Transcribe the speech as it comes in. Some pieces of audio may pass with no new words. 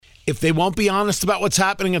If they won't be honest about what's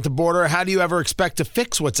happening at the border, how do you ever expect to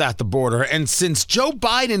fix what's at the border? And since Joe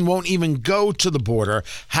Biden won't even go to the border,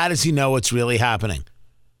 how does he know what's really happening?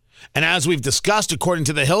 And as we've discussed, according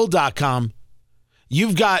to thehill.com,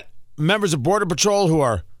 you've got members of Border Patrol who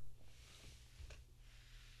are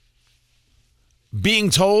being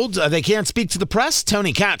told they can't speak to the press.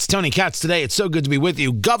 Tony Katz today. It's so good to be with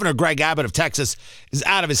you. Governor Greg Abbott of Texas is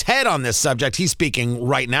out of his head on this subject. He's speaking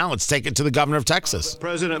right now. Let's take it to the governor of Texas.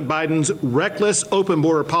 President Biden's reckless open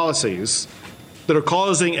border policies that are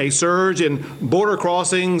causing a surge in border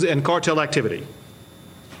crossings and cartel activity.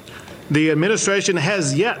 The administration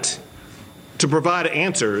has yet to provide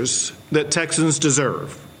answers that Texans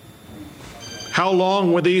deserve. How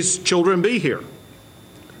long will these children be here?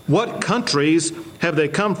 What countries have they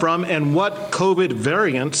come from, and what COVID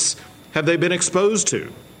variants have they been exposed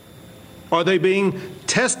to? Are they being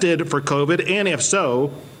tested for COVID? And if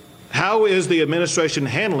so, how is the administration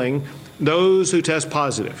handling those who test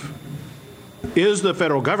positive? Is the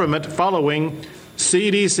federal government following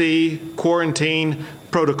CDC quarantine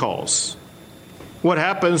protocols? What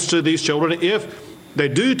happens to these children if they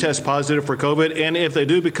do test positive for COVID, and if they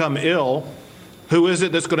do become ill, who is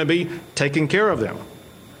it that's going to be taking care of them?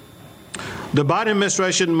 The Biden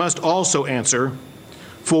administration must also answer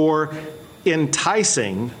for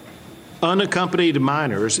enticing unaccompanied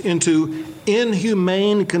minors into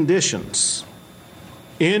inhumane conditions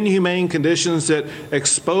that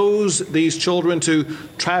expose these children to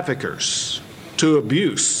traffickers, to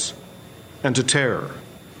abuse, and to terror.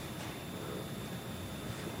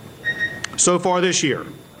 So far this year,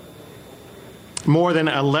 more than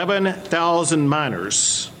 11,000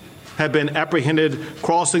 minors have been apprehended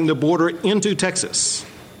crossing the border into Texas.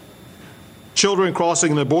 Children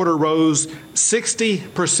crossing the border rose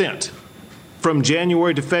 60% from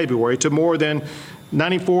January to February to more than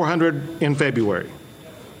 9,400 in February.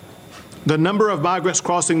 The number of migrants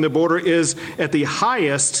crossing the border is at the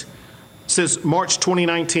highest since March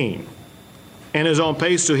 2019 and is on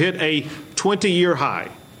pace to hit a 20-year high.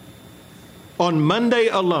 On Monday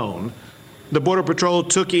alone, the Border Patrol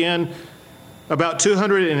took in about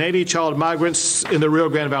 280 child migrants in the Rio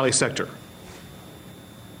Grande Valley sector.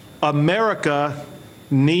 America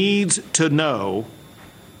needs to know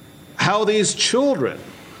how these children,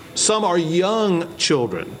 some are young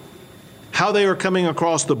children, how they are coming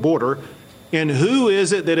across the border, and who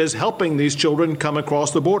is it that is helping these children come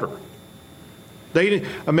across the border.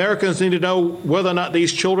 Americans need to know whether or not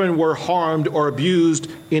these children were harmed or abused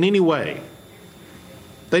in any way.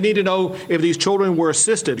 They need to know if these children were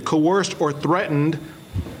assisted, coerced, or threatened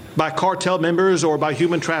by cartel members or by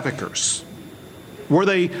human traffickers. Were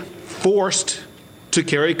they forced to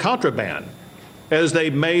carry contraband as they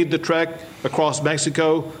made the trek across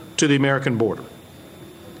Mexico to the American border?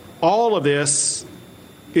 All of this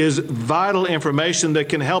is vital information that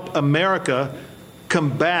can help America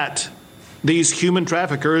combat these human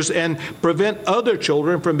traffickers and prevent other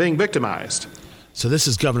children from being victimized. So this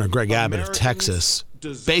is Governor Greg Abbott of Texas,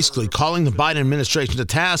 basically calling the Biden administration to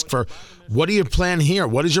task for, what are your plan here?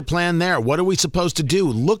 What is your plan there? What are we supposed to do?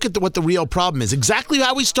 Look at what the real problem is. Exactly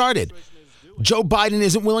how we started. Joe Biden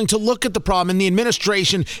isn't willing to look at the problem, and the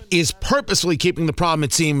administration is purposely keeping the problem,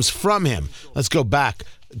 it seems, from him. Let's go back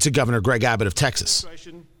to Governor Greg Abbott of Texas.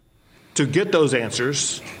 To get those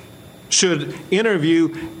answers, should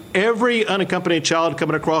interview every unaccompanied child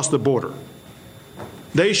coming across the border.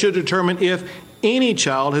 They should determine if any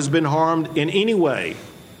child has been harmed in any way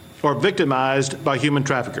or victimized by human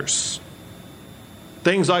traffickers.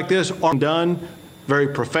 Things like this are done very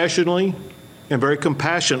professionally and very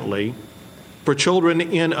compassionately for children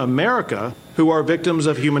in America who are victims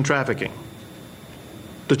of human trafficking.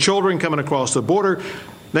 The children coming across the border,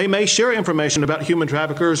 they may share information about human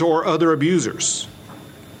traffickers or other abusers.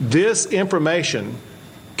 This information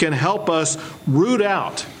can help us root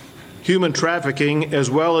out human trafficking as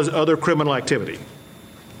well as other criminal activity.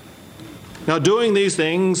 Now, doing these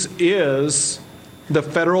things is the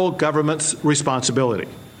federal government's responsibility.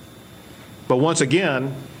 But once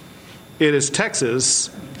again, it is Texas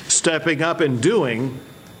stepping up and doing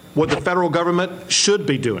what the federal government should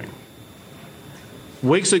be doing.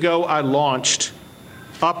 Weeks ago, I launched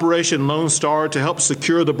Operation Lone Star to help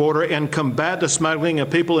secure the border and combat the smuggling of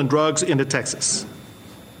people and drugs into Texas.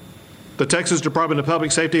 The Texas Department of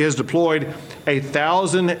Public Safety has deployed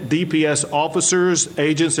 1,000 DPS officers,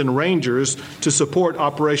 agents, and rangers to support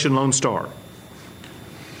Operation Lone Star.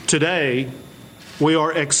 Today, we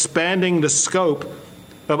are expanding the scope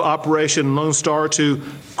of Operation Lone Star to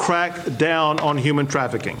crack down on human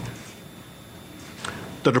trafficking.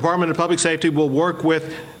 The Department of Public Safety will work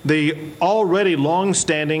with the already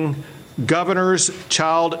long-standing governor's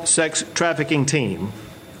child sex trafficking team,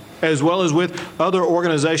 as well as with other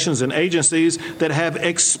organizations and agencies that have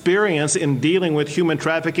experience in dealing with human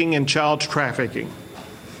trafficking and child trafficking.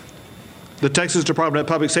 The Texas Department of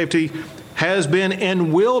Public Safety has been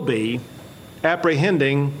and will be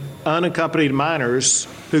apprehending unaccompanied minors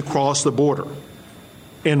who cross the border.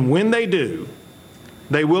 And when they do,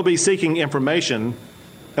 they will be seeking information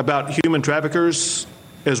about human traffickers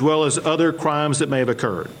as well as other crimes that may have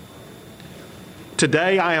occurred.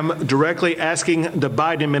 Today, I am directly asking the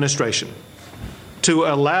Biden administration to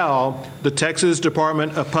allow the Texas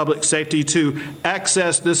Department of Public Safety to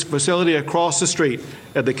access this facility across the street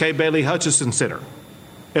at the Kay Bailey Hutchison Center,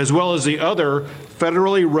 as well as the other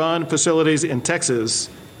federally run facilities in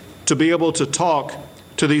Texas, to be able to talk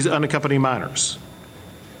to these unaccompanied minors.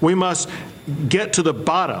 We must get to the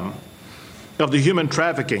bottom of the human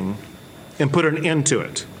trafficking and put an end to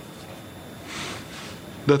it.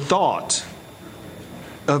 The thought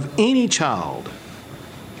of any child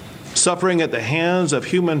suffering at the hands of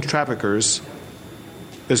human traffickers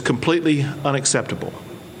is completely unacceptable.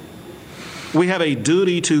 We have a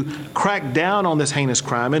duty to crack down on this heinous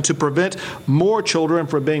crime and to prevent more children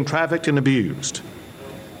from being trafficked and abused.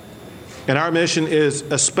 And our mission is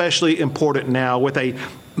especially important now with a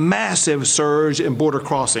massive surge in border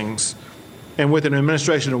crossings and with an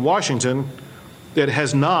administration in Washington that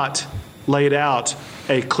has not laid out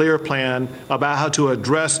a clear plan about how to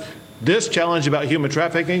address this challenge about human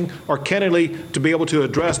trafficking, or candidly, to be able to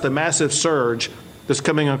address the massive surge that's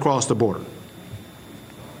coming across the border.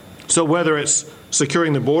 So whether it's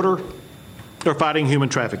securing the border or fighting human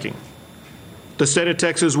trafficking, the state of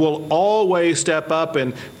Texas will always step up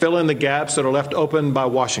and fill in the gaps that are left open by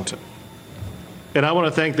Washington. And I want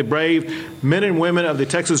to thank the brave men and women of the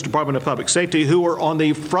Texas Department of Public Safety who are on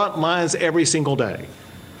the front lines every single day.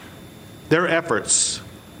 Their efforts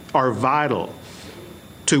are vital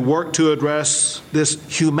to work to address this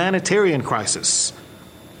humanitarian crisis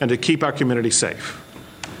and to keep our community safe.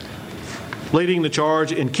 Leading the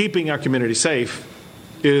charge in keeping our community safe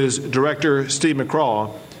is Director Steve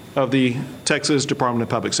McCraw of the Texas Department of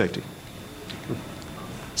Public Safety.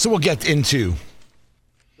 So we'll get into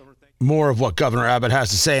more of what Governor Abbott has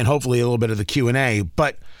to say and hopefully a little bit of the Q&A,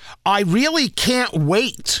 but I really can't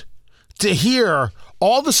wait to hear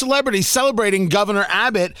all the celebrities celebrating Governor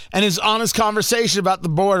Abbott and his honest conversation about the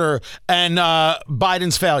border and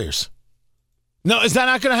Biden's failures. No, is that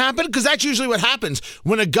not going to happen? Because that's usually what happens.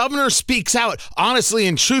 When a governor speaks out honestly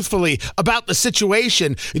and truthfully about the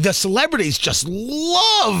situation, the celebrities just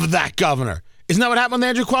love that governor. Isn't that what happened with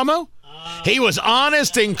Andrew Cuomo? He was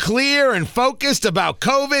honest and clear and focused about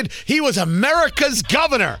COVID. He was America's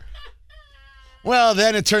governor. Well,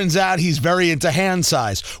 then it turns out he's very into hand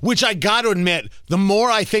size, which I got to admit, the more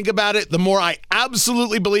I think about it, the more I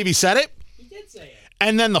absolutely believe he said it. He did say it.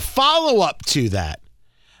 And then the follow-up to that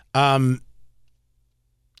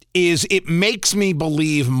is it makes me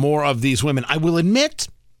believe more of these women. I will admit,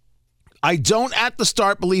 I don't at the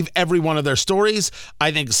start believe every one of their stories.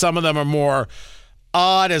 I think some of them are more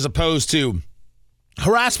odd as opposed to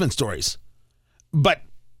harassment stories. But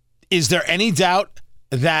is there any doubt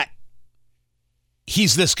that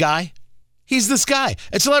he's this guy? He's this guy.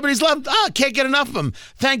 And celebrities love, can't get enough of him.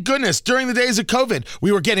 Thank goodness, during the days of COVID,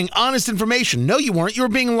 we were getting honest information. No, you weren't. You were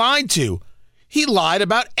being lied to. He lied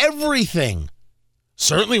about everything.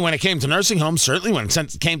 Certainly when it came to nursing homes, certainly when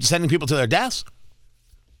it came to sending people to their deaths.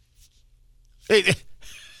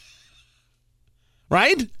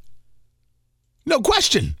 Right? No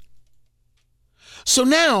question. So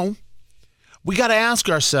now we got to ask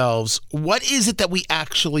ourselves, what is it that we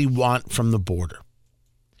actually want from the border?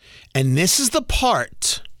 And this is the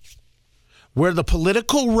part where the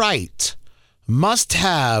political right must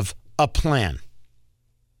have a plan.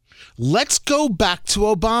 Let's go back to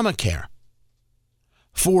Obamacare.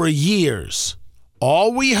 For years,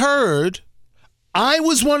 all we heard, I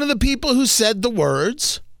was one of the people who said the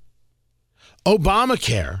words,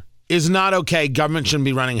 Obamacare is not okay. Government shouldn't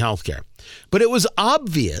be running healthcare. But it was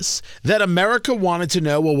obvious that America wanted to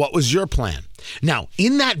know, well, what was your plan? Now,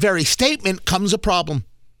 in that very statement comes a problem.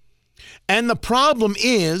 And the problem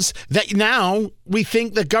is that now we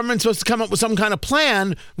think that government's supposed to come up with some kind of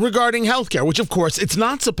plan regarding healthcare, which, of course, it's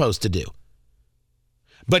not supposed to do.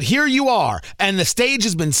 But here you are, and the stage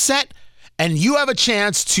has been set, and you have a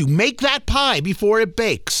chance to make that pie before it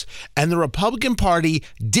bakes. And the Republican Party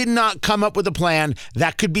did not come up with a plan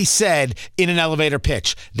that could be said in an elevator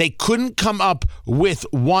pitch. They couldn't come up with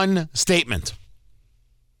one statement.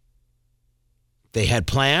 They had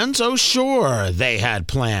plans? Oh, sure, they had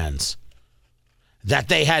plans. That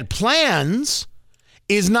they had plans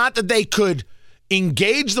is not that they could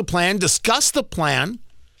engage the plan, discuss the plan,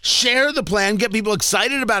 share the plan, get people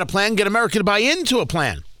excited about a plan, get America to buy into a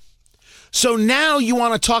plan. So now you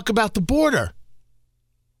want to talk about the border.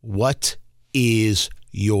 What is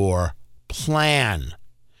your plan?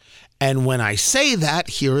 And when I say that,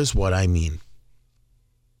 here is what I mean.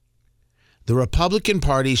 The Republican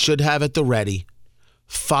Party should have at the ready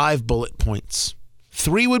 5 bullet points.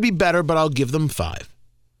 3 would be better, but I'll give them 5.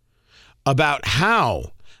 About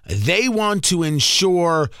how they want to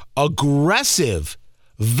ensure aggressive,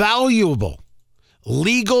 valuable,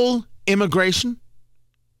 legal immigration.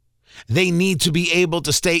 They need to be able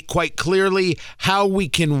to state quite clearly how we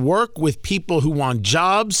can work with people who want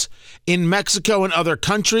jobs in Mexico and other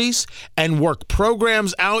countries and work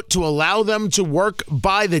programs out to allow them to work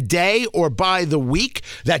by the day or by the week.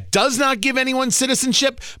 That does not give anyone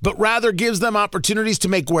citizenship, but rather gives them opportunities to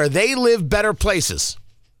make where they live better places.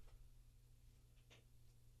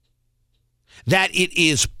 That it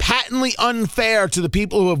is patently unfair to the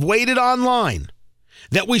people who have waited online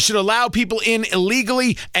that we should allow people in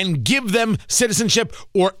illegally and give them citizenship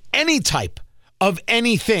or any type of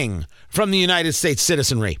anything from the United States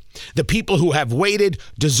citizenry. The people who have waited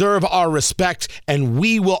deserve our respect, and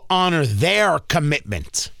we will honor their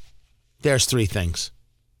commitment. There's 3 things.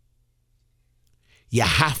 You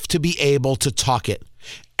have to be able to talk it.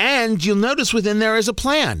 And you'll notice within there is a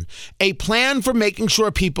plan for making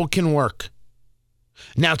sure people can work.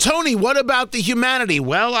 Now, Tony, what about the humanity?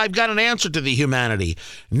 Well, I've got an answer to the humanity.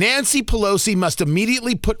 Nancy Pelosi must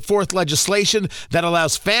immediately put forth legislation that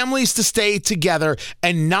allows families to stay together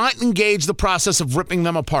and not engage the process of ripping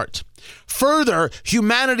them apart. Further,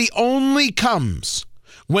 humanity only comes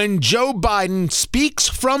when Joe Biden speaks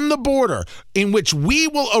from the border, in which we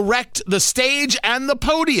will erect the stage and the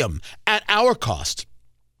podium at our cost,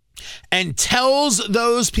 and tells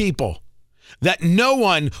those people that no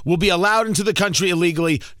one will be allowed into the country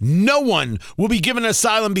illegally. No one will be given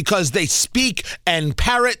asylum because they speak and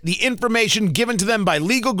parrot the information given to them by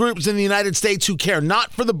legal groups in the United States who care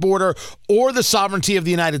not for the border or the sovereignty of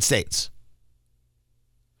the United States.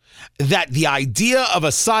 That the idea of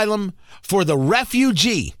asylum for the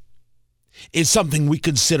refugee is something we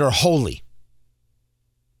consider holy.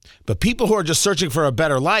 But people who are just searching for a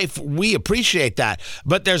better life, we appreciate that.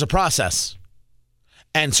 But there's a process.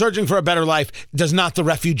 And searching for a better life does not the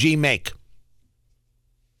refugee make.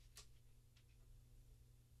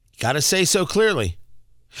 Got to say so clearly.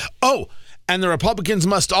 Oh, and the Republicans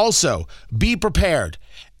must also be prepared.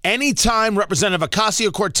 Anytime Representative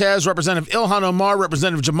Ocasio-Cortez, Representative Ilhan Omar,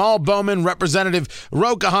 Representative Jamal Bowman, Representative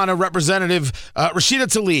Ro Khanna, Representative Rashida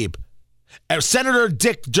Tlaib, Senator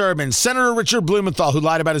Dick Durbin, Senator Richard Blumenthal, who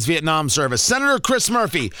lied about his Vietnam service, Senator Chris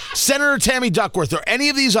Murphy, Senator Tammy Duckworth, or any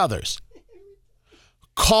of these others,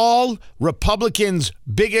 call Republicans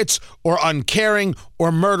bigots or uncaring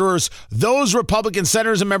or murderers, those Republican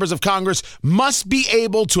senators and members of Congress must be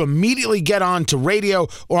able to immediately get on to radio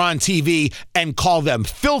or on TV and call them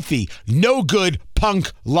filthy, no good,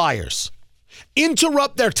 punk liars.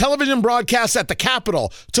 Interrupt their television broadcasts at the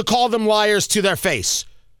Capitol to call them liars to their face.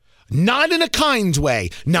 Not in a kind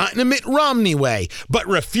way, not in a Mitt Romney way, but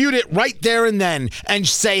refute it right there and then and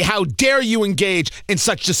say, how dare you engage in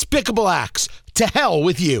such despicable acts? To hell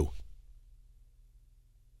with you.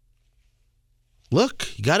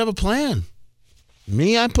 Look, you got to have a plan.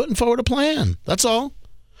 Me, I'm putting forward a plan. That's all.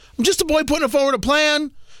 I'm just a boy putting forward a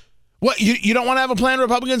plan. What, you don't want to have a plan,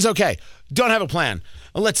 Republicans? Okay, don't have a plan.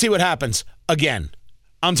 Let's see what happens. Again,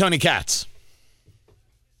 I'm Tony Katz.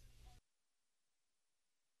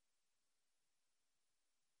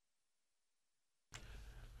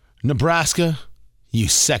 Nebraska, you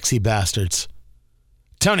sexy bastards.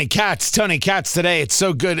 Tony Katz today. It's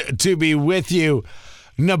so good to be with you.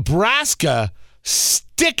 Nebraska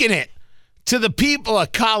sticking it to the people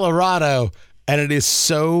of Colorado, and it is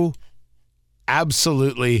so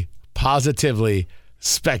absolutely, positively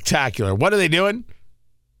spectacular. What are they doing?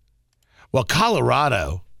 Well,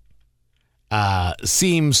 Colorado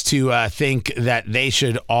seems to think that they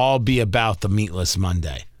should all be about the Meatless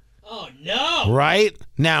Monday. Oh, no. Right?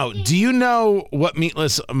 Now, do you know what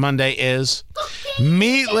Meatless Monday is?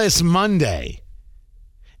 Meatless Monday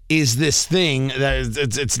is this thing that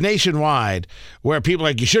it's nationwide where people are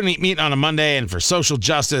like, you shouldn't eat meat on a Monday, and for social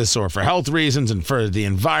justice or for health reasons and for the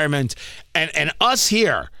environment. And us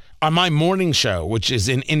here on my morning show, which is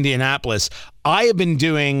in Indianapolis, I have been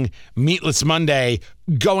doing Meatless Monday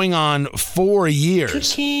going on 4 years.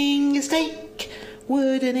 Cooking a steak,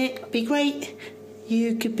 wouldn't it be great?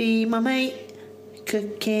 You could be my mate,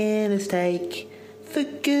 cooking a steak. For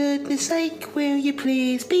goodness sake, will you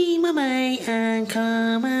please be my mate and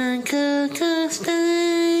come and cook a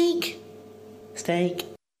steak? steak.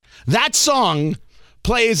 That song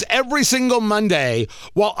plays every single Monday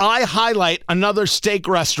while I highlight another steak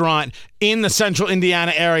restaurant in the central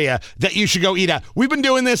Indiana area that you should go eat at. We've been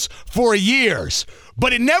doing this for years,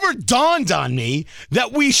 but it never dawned on me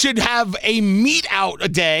that we should have a meat out a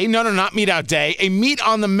day. No, not meat out day, a meat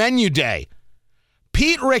on the menu day.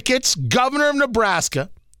 Pete Ricketts, governor of Nebraska,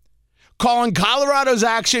 calling Colorado's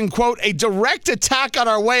action, quote, a direct attack on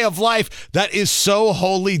our way of life that is so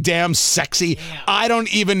holy damn sexy. Yeah. I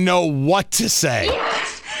don't even know what to say.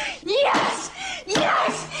 Yes! Yes!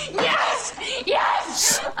 Yes! Yes!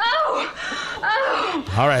 Yes! Oh!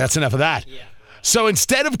 All right, that's enough of that. Yeah. So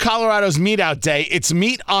instead of Colorado's Meat Out Day, it's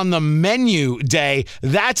Meat on the Menu Day.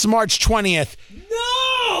 That's March 20th.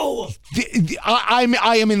 No!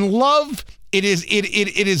 I am in love. It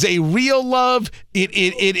is a real love. It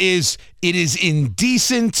is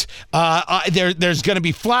indecent. There's going to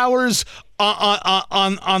be flowers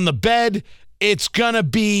on the bed. It's going to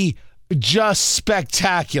be just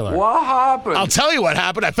spectacular. What happened? I'll tell you what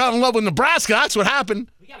happened. I fell in love with Nebraska. That's what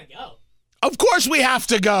happened. We gotta go. Of course we have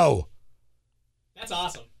to go. That's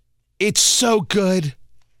awesome. It's so good.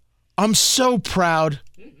 I'm so proud.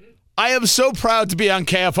 I am so proud to be on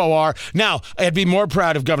KFOR. Now, I'd be more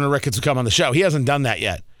proud if Governor Ricketts would come on the show. He hasn't done that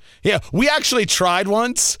yet. Yeah, we actually tried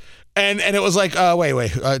once, and it was like,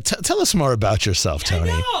 wait. Tell us more about yourself,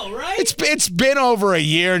 Tony. I know, right? It's been over a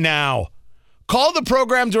year now. Call the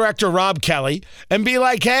program director, Rob Kelly, and be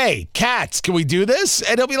like, hey, Cats, can we do this?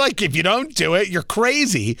 And he'll be like, if you don't do it, you're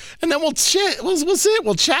crazy. And then we'll chat. We'll sit.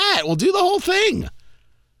 We'll chat. We'll do the whole thing.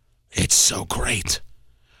 It's so great.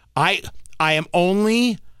 I am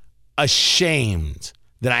only ashamed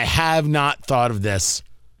that I have not thought of this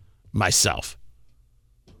myself.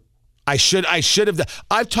 I should have.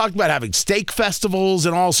 I've talked about having steak festivals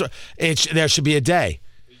and all sorts. There should be a day.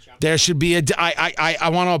 There should be a day. I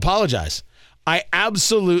want to apologize. I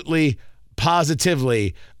absolutely,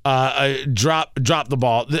 positively drop the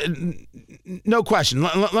ball. No question.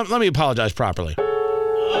 Let me apologize properly.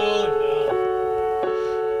 Oh,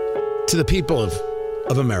 no. To the people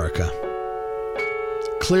of America.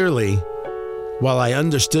 Clearly, while I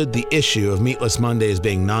understood the issue of Meatless Monday as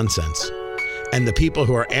being nonsense, and the people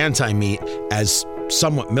who are anti-meat as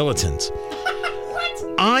somewhat militant,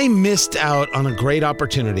 I missed out on a great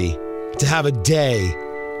opportunity to have a day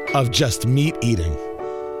of just meat eating.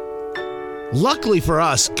 Luckily for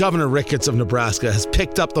us, Governor Ricketts of Nebraska has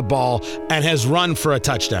picked up the ball and has run for a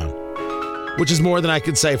touchdown, which is more than I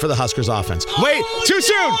could say for the Huskers offense. Wait, too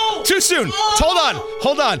soon.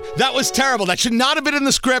 Hold on. That was terrible. That should not have been in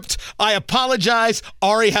the script. I apologize.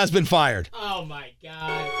 Ari has been fired. Oh, my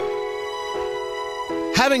God.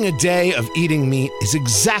 Having a day of eating meat is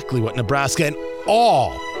exactly what Nebraska and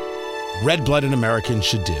all red-blooded Americans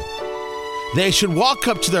should do. They should walk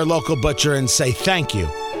up to their local butcher and say thank you,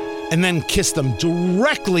 and then kiss them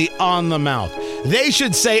directly on the mouth. They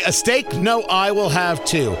should say, a steak? No, I will have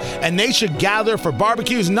two. And they should gather for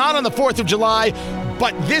barbecues not on the 4th of July,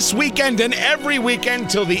 but this weekend and every weekend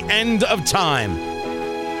till the end of time.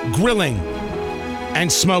 Grilling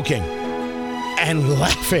and smoking and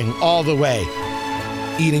laughing all the way.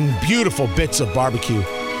 Eating beautiful bits of barbecue,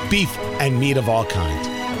 beef and meat of all kinds.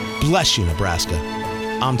 Bless you, Nebraska.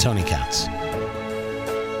 I'm Tony Katz.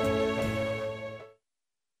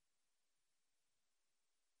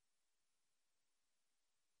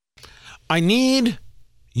 I need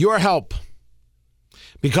your help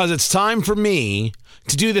because it's time for me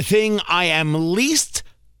to do the thing I am least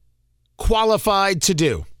qualified to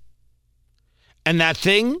do. And that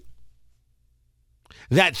thing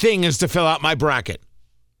is to fill out my bracket.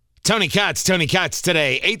 Tony Katz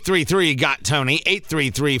today, 833-GOT-TONY,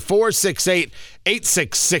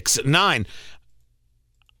 833-468-8669.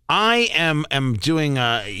 I am doing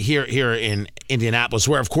here in Indianapolis,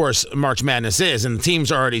 where, of course, March Madness is, and the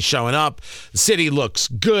teams are already showing up. The city looks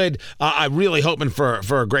good. I'm really hoping for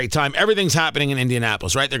a great time. Everything's happening in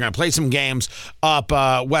Indianapolis, right? They're going to play some games up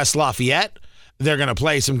West Lafayette. They're going to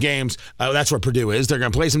play some games. That's where Purdue is. They're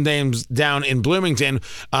going to play some games down in Bloomington.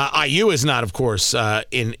 IU is not, of course,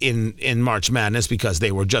 in March Madness because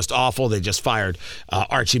they were just awful. They just fired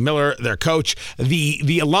Archie Miller, their coach.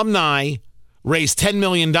 The alumni raised $10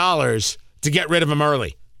 million to get rid of him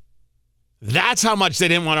early. That's how much they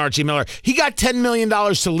didn't want Archie Miller. He got $10 million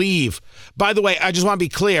to leave. By the way, I just want to be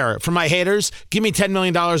clear. For my haters, give me $10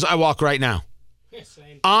 million. I walk right now. Yeah,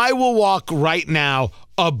 same. I will walk right now.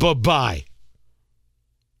 Bye-bye.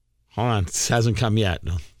 Hold on. It hasn't come yet.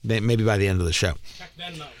 No, maybe by the end of the show. Check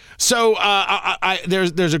Venmo. So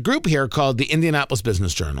there's a group here called the Indianapolis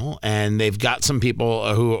Business Journal, and they've got some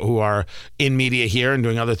people who are in media here and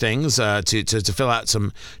doing other things to fill out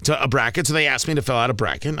a bracket. So they asked me to fill out a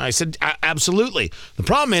bracket. And I said, absolutely. The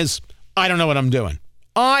problem is I don't know what I'm doing.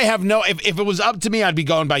 I have if it was up to me, I'd be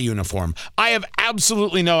going by uniform. I have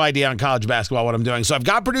absolutely no idea on college basketball what I'm doing. So I've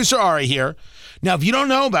got producer Ari here. Now, if you don't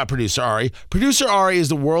know about producer Ari is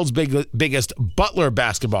the world's biggest Butler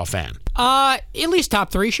basketball fan. At least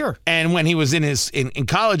top 3, sure. And when he was in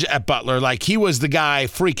college at Butler, like he was the guy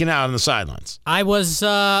freaking out on the sidelines. I was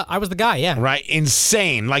the guy, yeah. Right?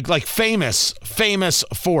 Insane. Like famous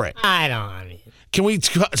for it. I don't. Can we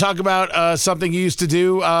talk about something you used to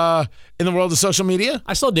do in the world of social media?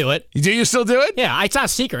 I still do it. Do you still do it? Yeah, it's not a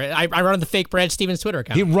secret. I run the fake Brad Stevens Twitter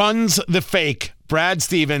account. He runs the fake Brad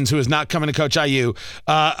Stevens, who is not coming to Coach IU,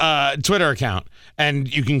 Twitter account,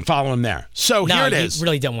 and you can follow him there. So here it is. You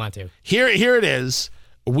really don't want to. Here it is.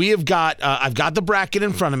 We have got. I've got the bracket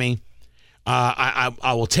in front of me. I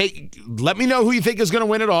will take. Let me know who you think is going to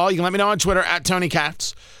win it all. You can let me know on Twitter at Tony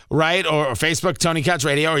Katz, right, or Facebook Tony Katz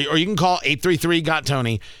Radio, or you can call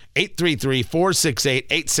 833-GOT-TONY,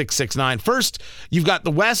 833-468-8669. First, you've got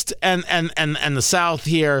the West and the South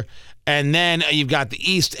here. And then you've got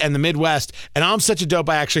the East and the Midwest. And I'm such a dope,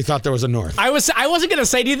 I actually thought there was a North. I wasn't going to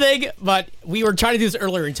say anything, but we were trying to do this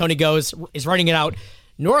earlier, and Tony is writing it out.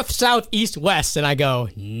 North, South, East, West. And I go,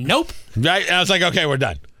 nope. Right? And I was like, okay, we're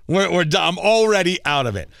done. We're done. I'm already out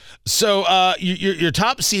of it. So your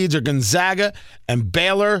top seeds are Gonzaga and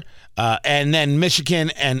Baylor, and then Michigan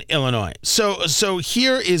and Illinois. So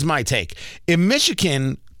here is my take. If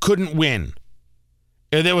Michigan couldn't win,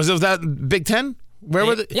 was that Big Ten? Where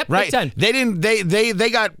were they? Yep, right. Big Ten. They didn't.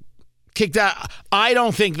 They got kicked out. I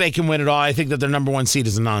don't think they can win it all. I think that their number 1 seed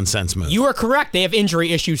is a nonsense move. You are correct. They have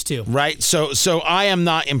injury issues too. Right. So I am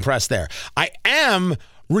not impressed there. I am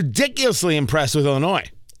ridiculously impressed with Illinois.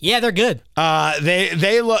 Yeah, they're good.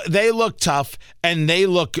 They look tough, and they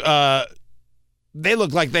look like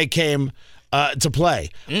they came to play.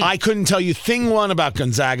 I couldn't tell you thing one about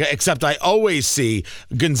Gonzaga, except I always see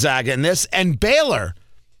Gonzaga in this. And Baylor,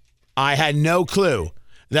 I had no clue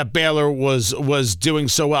that Baylor was doing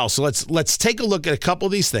so well. So let's take a look at a couple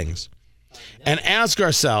of these things and ask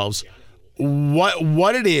ourselves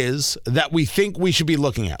what it is that we think we should be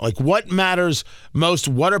looking at. Like, what matters most?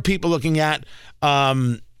 What are people looking at?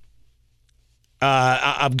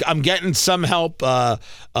 I'm getting some help.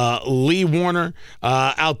 Lee Warner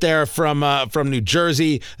out there from New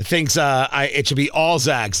Jersey thinks it should be all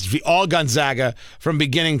Zags. It should be all Gonzaga from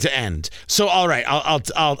beginning to end. So all right,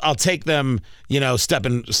 I'll take them.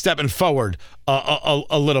 Stepping forward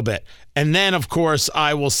a little bit, and then of course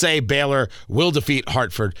I will say Baylor will defeat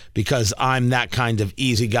Hartford because I'm that kind of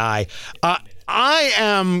easy guy. I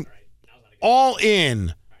am all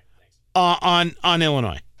in on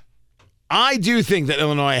Illinois. I do think that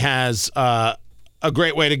Illinois has a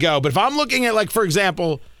great way to go. But if I'm looking at, like, for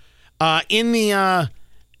example, in the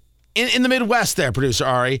Midwest there, producer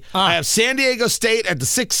Ari, I have San Diego State at the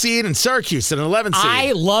 6th seed and Syracuse at an 11th seed.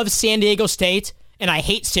 I love San Diego State, and I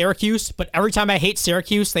hate Syracuse, but every time I hate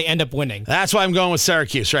Syracuse, they end up winning. That's why I'm going with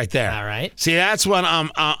Syracuse right there. All right. See, that's what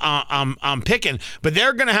I'm picking. But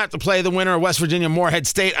they're going to have to play the winner of West Virginia Morehead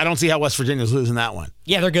State. I don't see how West Virginia's losing that one.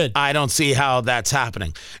 Yeah, they're good. I don't see how that's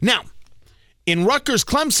happening. Now, in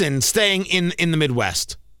Rutgers-Clemson, staying in the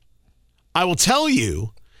Midwest, I will tell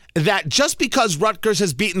you that just because Rutgers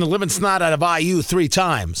has beaten the living snot out of IU 3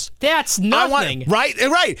 times. That's nothing. Right.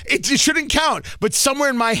 It shouldn't count. But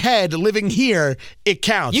somewhere in my head, living here, it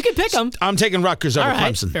counts. You can pick them. I'm taking Rutgers over All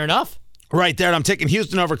right, Clemson. Fair enough. Right there. And I'm taking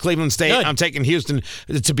Houston over Cleveland State. Good. I'm taking Houston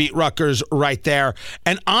to beat Rutgers right there.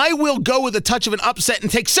 And I will go with a touch of an upset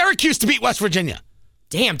and take Syracuse to beat West Virginia.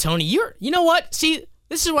 Damn, Tony. You know what? See,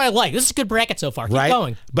 this is what I like. This is a good bracket so far. Keep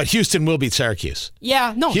going. But Houston will beat Syracuse.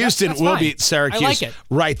 Yeah, no, Houston that's will fine. beat Syracuse I like it.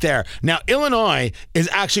 right there. Now, Illinois is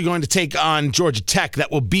actually going to take on Georgia Tech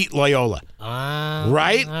that will beat Loyola.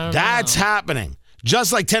 Right? That's happening.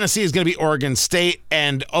 Just like Tennessee is going to beat Oregon State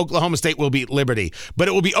and Oklahoma State will beat Liberty. But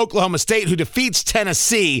it will be Oklahoma State who defeats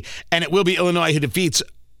Tennessee, and it will be Illinois who defeats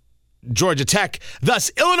Georgia Tech.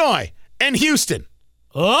 Thus, Illinois and Houston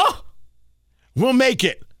will make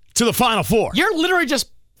it to the Final Four. You're literally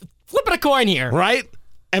just flipping a coin here. Right?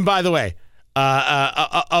 And by the way,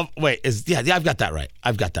 I've got that right.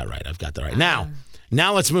 I've got that right.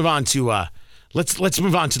 Now let's move on to let's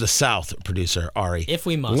move on to the South, producer Ari. If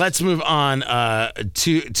we must. Let's move on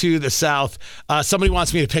to the South. Somebody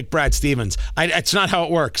wants me to pick Brad Stevens. That's not how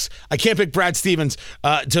it works. I can't pick Brad Stevens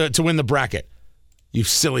to win the bracket. You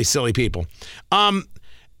silly people.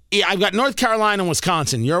 Yeah, I've got North Carolina and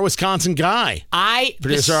Wisconsin. You're a Wisconsin guy.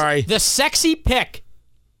 The sexy pick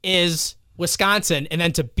is Wisconsin, and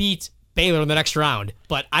then to beat Baylor in the next round,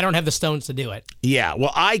 but I don't have the stones to do it. Yeah,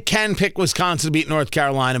 well, I can pick Wisconsin to beat North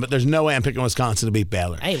Carolina, but there's no way I'm picking Wisconsin to beat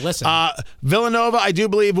Baylor. Hey, listen. Villanova, I do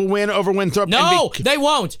believe will win over Winthrop. No, they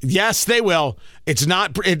won't. Yes, they will. It's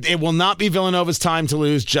not. It will not be Villanova's time to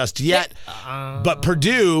lose just yet. But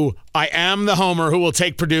Purdue, I am the homer who will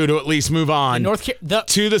take Purdue to at least move on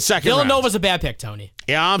to the second round. Villanova's a bad pick, Tony.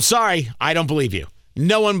 Yeah, I'm sorry. I don't believe you.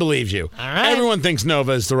 No one believes you. All right. Everyone thinks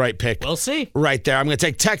Nova is the right pick. We'll see. Right there. I'm going to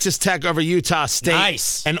take Texas Tech over Utah State.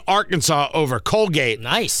 Nice. And Arkansas over Colgate.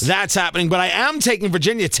 Nice. That's happening. But I am taking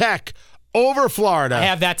Virginia Tech over Florida. I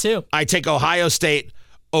have that too. I take Ohio State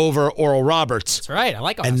over Oral Roberts. That's right. I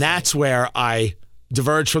like Ohio And State. that's where I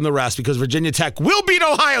diverge from the rest because Virginia Tech will beat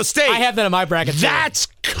Ohio State. I have that in my bracket too. That's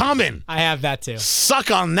coming. I have that too. Suck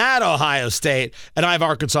on that, Ohio State. And I have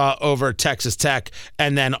Arkansas over Texas Tech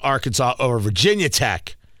and then Arkansas over Virginia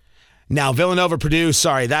Tech. Now, Villanova, Purdue,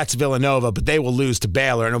 sorry, that's Villanova, but they will lose to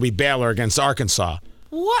Baylor, and it'll be Baylor against Arkansas.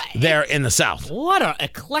 What? There in the South. What an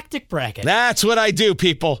eclectic bracket. That's what I do,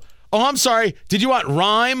 people. Oh, I'm sorry. Did you want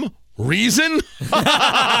rhyme? Reason?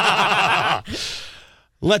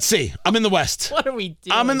 Let's see. I'm in the West. What are we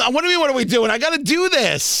doing? What do you mean, what are we doing? I got to do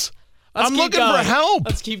this. I'm looking for help.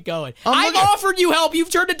 Let's keep going. I've offered you help.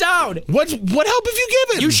 You've turned it down. What help have you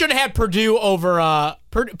given? You should have had Purdue over.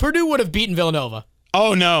 Purdue would have beaten Villanova.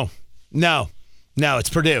 Oh, no. No, it's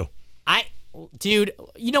Purdue. Dude,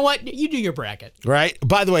 you know what? You do your bracket. Right?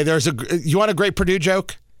 By the way, you want a great Purdue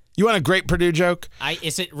joke? You want a great Purdue joke?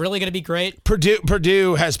 Is it really going to be great?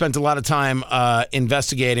 Purdue has spent a lot of time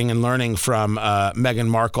investigating and learning from Meghan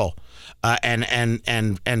Markle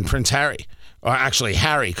and Prince Harry, or actually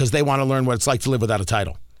Harry, because they want to learn what it's like to live without a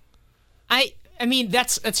title. I mean,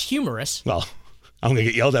 that's humorous. Well, I'm going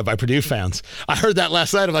to get yelled at by Purdue fans. I heard that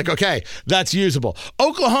last night. I'm like, okay, that's usable.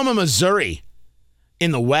 Oklahoma, Missouri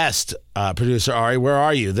in the West, producer Ari, where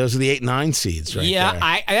are you? Those are the 8-9 seeds right there.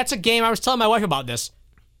 Yeah, that's a game. I was telling my wife about this.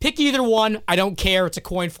 Pick either one. I don't care. It's a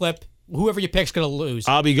coin flip. Whoever you pick's going to lose.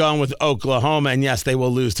 I'll be going with Oklahoma, and yes, they will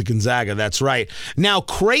lose to Gonzaga. That's right. Now,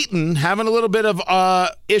 Creighton having a little bit of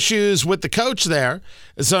issues with the coach there.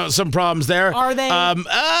 So some problems there. Are they?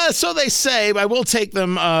 So they say. I will take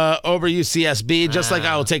them over UCSB, just like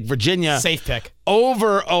I will take Virginia. Safe pick.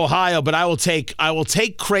 Over Ohio, but I will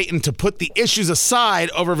take Creighton to put the issues aside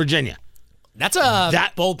over Virginia. That's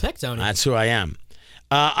a bold pick, Tony. That's who I am.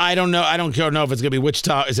 I don't know. I don't know if it's going to be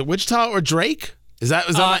Wichita. Is it Wichita or Drake? Is that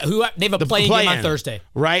they have a playing game on Thursday,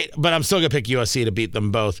 right? But I'm still gonna pick USC to beat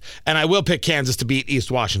them both, and I will pick Kansas to beat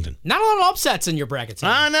East Washington. Not a lot of upsets in your bracket.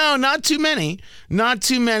 No, not too many. Not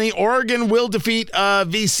too many. Oregon will defeat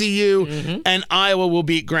VCU, and Iowa will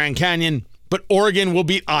beat Grand Canyon. But Oregon will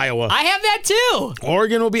beat Iowa. I have that too.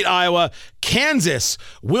 Oregon will beat Iowa. Kansas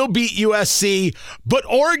will beat USC, but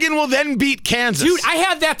Oregon will then beat Kansas. Dude, I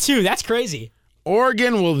have that too. That's crazy.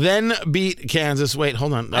 Oregon will then beat Kansas. Wait,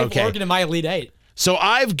 hold on. I have Oregon in my Elite Eight. So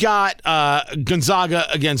I've got Gonzaga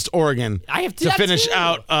against Oregon to finish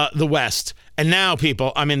out the West. And now,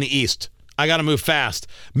 people, I'm in the East. I got to move fast.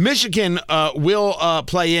 Michigan will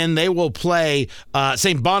play in. They will play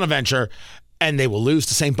St. Bonaventure, and they will lose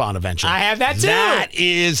to St. Bonaventure. I have that too. That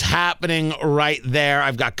is happening right there.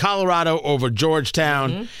 I've got Colorado over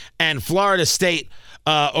Georgetown and Florida State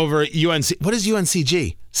over UNC. What is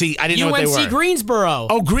UNCG? See, I didn't know what they were. UNC Greensboro.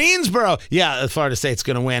 Oh, Greensboro. Yeah, Florida State's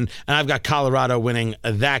going to win, and I've got Colorado winning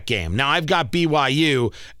that game. Now, I've got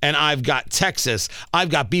BYU, and I've got Texas. I've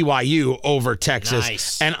got BYU over Texas.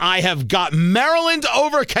 Nice. And I have got Maryland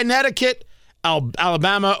over Connecticut,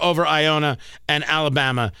 Alabama over Iona, and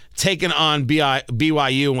Alabama taking on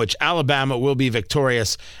BYU, in which Alabama will be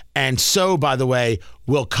victorious. And so, by the way,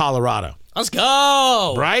 will Colorado. Let's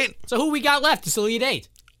go. Right? So who we got left? It's Elite Eight.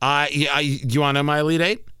 You want to know my Elite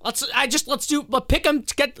Eight? Let's pick them.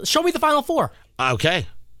 Show me the Final Four. Okay.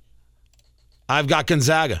 I've got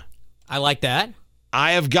Gonzaga. I like that.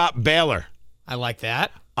 I have got Baylor. I like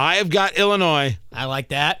that. I have got Illinois. I like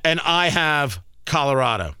that. And I have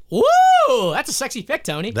Colorado. Woo! That's a sexy pick,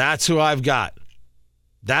 Tony. That's who I've got.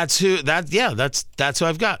 That's who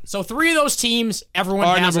I've got. So 3 of those teams, everyone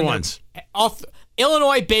are has number ones.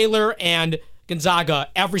 Illinois, Baylor, and Gonzaga.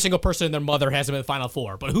 Every single person and their mother has them in the Final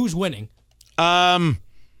Four. But who's winning? Who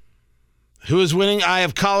is winning? I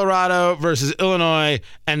have Colorado versus Illinois,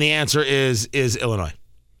 and the answer is Illinois.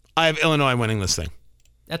 I have Illinois winning this thing.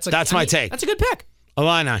 That's my take. That's a good pick.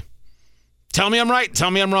 Illini. Tell me I'm right.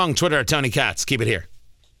 Tell me I'm wrong. Twitter at Tony Katz. Keep it here.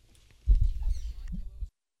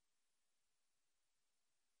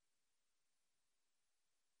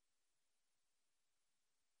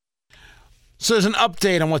 So there's an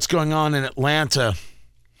update on what's going on in Atlanta.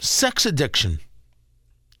 Sex addiction.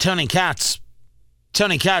 Tony Katz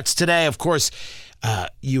today, of course,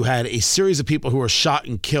 you had a series of people who were shot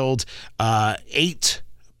and killed, 8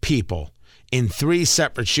 people in 3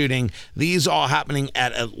 separate shootings. These all happening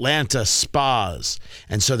at Atlanta spas.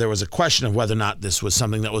 And so there was a question of whether or not this was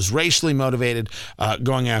something that was racially motivated,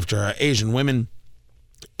 going after Asian women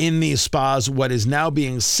in these spas. What is now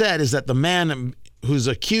being said is that the man who's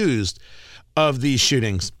accused of these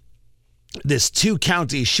shootings, this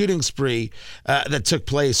 2-county shooting spree that took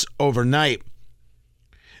place overnight,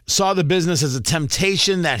 saw the business as a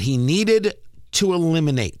temptation that he needed to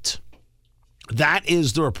eliminate. That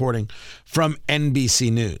is the reporting from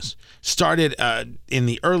NBC News. Started in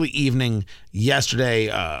the early evening yesterday.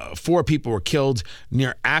 4 people were killed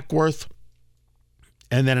near Ackworth.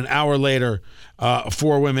 And then an hour later,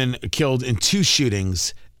 4 women killed in 2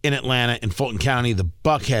 shootings in Atlanta, in Fulton County, the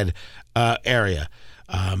Buckhead area.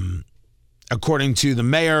 According to the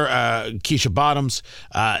mayor, Keisha Bottoms,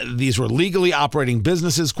 these were legally operating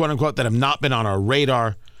businesses, quote unquote, that have not been on our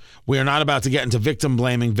radar. We are not about to get into victim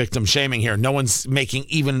blaming, victim shaming here. No one's making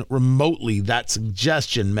even remotely that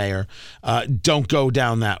suggestion, Mayor. Don't go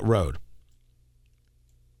down that road.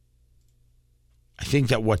 I think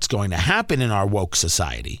that what's going to happen in our woke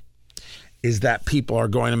society is that people are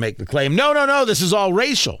going to make the claim, no, this is all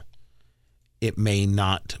racial. It may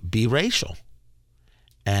not be racial.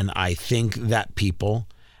 And I think that people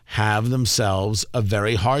have themselves a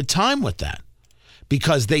very hard time with that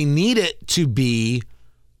because they need it to be,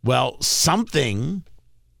 well, something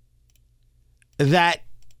that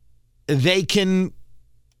they can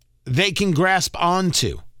grasp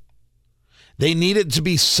onto. They need it to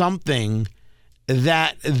be something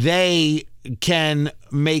that they can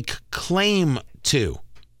make claim to.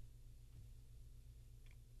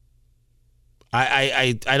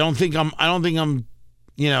 I don't think I'm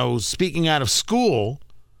speaking out of school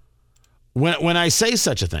when I say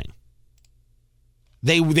such a thing.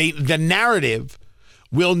 The narrative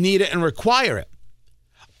will need it and require it.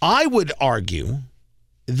 I would argue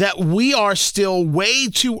that we are still way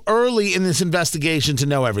too early in this investigation to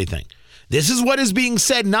know everything. This is what is being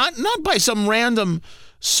said, not by some random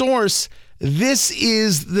source. This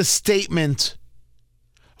is the statement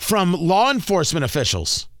from law enforcement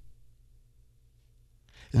officials.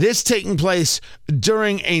 This taking place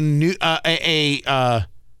during a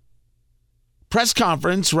press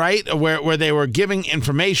conference, right, where they were giving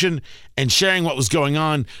information and sharing what was going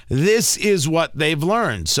on. This is what they've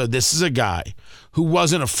learned. So this is a guy who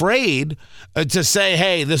wasn't afraid to say,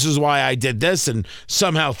 hey, this is why I did this, and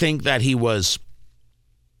somehow think that he was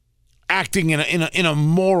acting in a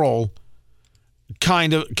moral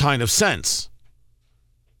kind of sense.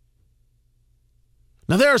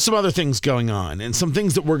 Now, there are some other things going on and some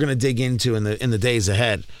things that we're going to dig into in the days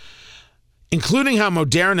ahead, including how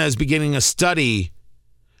Moderna is beginning a study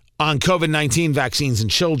on COVID-19 vaccines in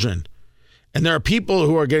children. And there are people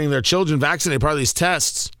who are getting their children vaccinated, part of these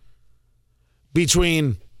tests,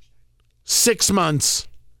 between 6 months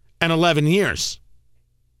and 11 years.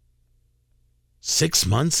 6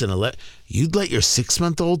 months and 11? You'd let your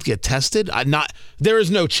 6-month-old get tested? There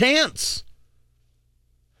is no chance.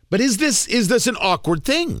 But is this an awkward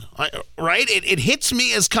thing? Right? It hits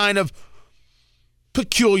me as kind of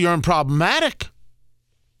peculiar and problematic.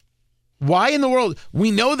 Why in the world?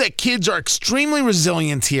 We know that kids are extremely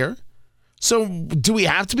resilient here. So do we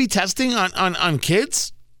have to be testing on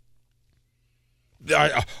kids?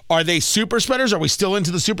 Are they super spreaders? Are we still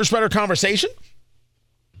into the super spreader conversation?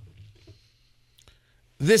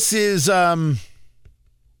 This is a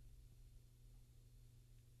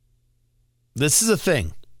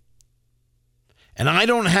thing. And I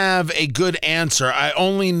don't have a good answer. I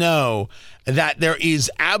only know that there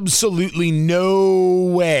is absolutely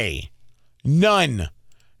no way, none,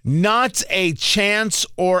 not a chance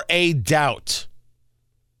or a doubt,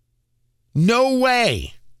 no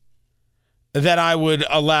way that I would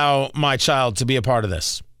allow my child to be a part of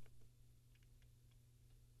this.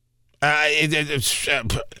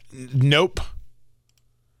 Nope.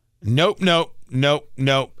 Nope,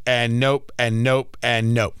 and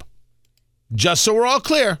nope. Just so we're all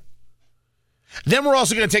clear. Then we're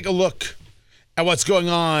also going to take a look at what's going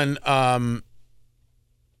on,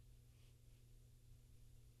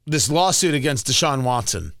 this lawsuit against Deshaun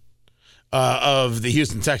Watson of the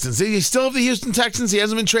Houston Texans. Is he still of the Houston Texans? He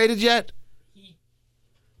hasn't been traded yet?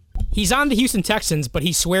 He's on the Houston Texans, but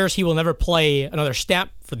he swears he will never play another snap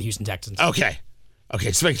for the Houston Texans. Okay,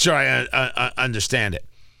 just make sure I understand it.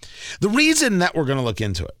 The reason that we're going to look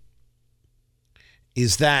into it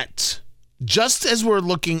is that just as we're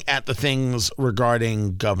looking at the things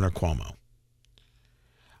regarding Governor Cuomo,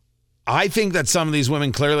 I think that some of these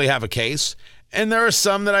women clearly have a case, and there are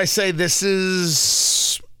some that I say this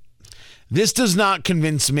does not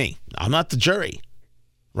convince me. I'm not the jury,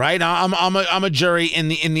 right? I'm a jury in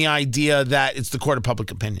the idea that it's the court of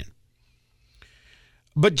public opinion.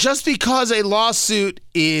 But just because a lawsuit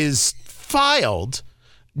is filed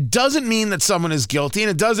doesn't mean that someone is guilty, and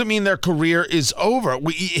it doesn't mean their career is over.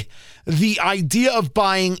 The idea of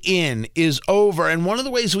buying in is over, and one of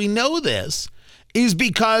the ways we know this is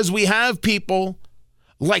because we have people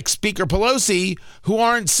like Speaker Pelosi who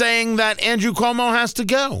aren't saying that Andrew Cuomo has to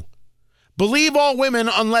go. Believe all women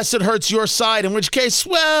unless it hurts your side, in which case,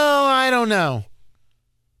 well, I don't know.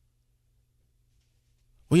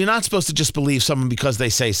 Well, you're not supposed to just believe someone because they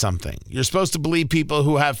say something. You're supposed to believe people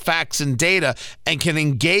who have facts and data and can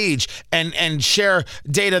engage and share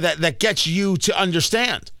data that gets you to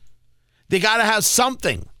understand. They got to have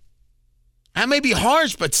something. That may be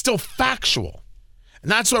harsh, but still factual. And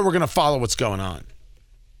that's why we're going to follow what's going on.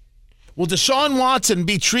 Will Deshaun Watson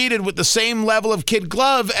be treated with the same level of kid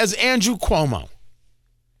glove as Andrew Cuomo?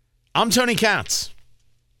 I'm Tony Katz.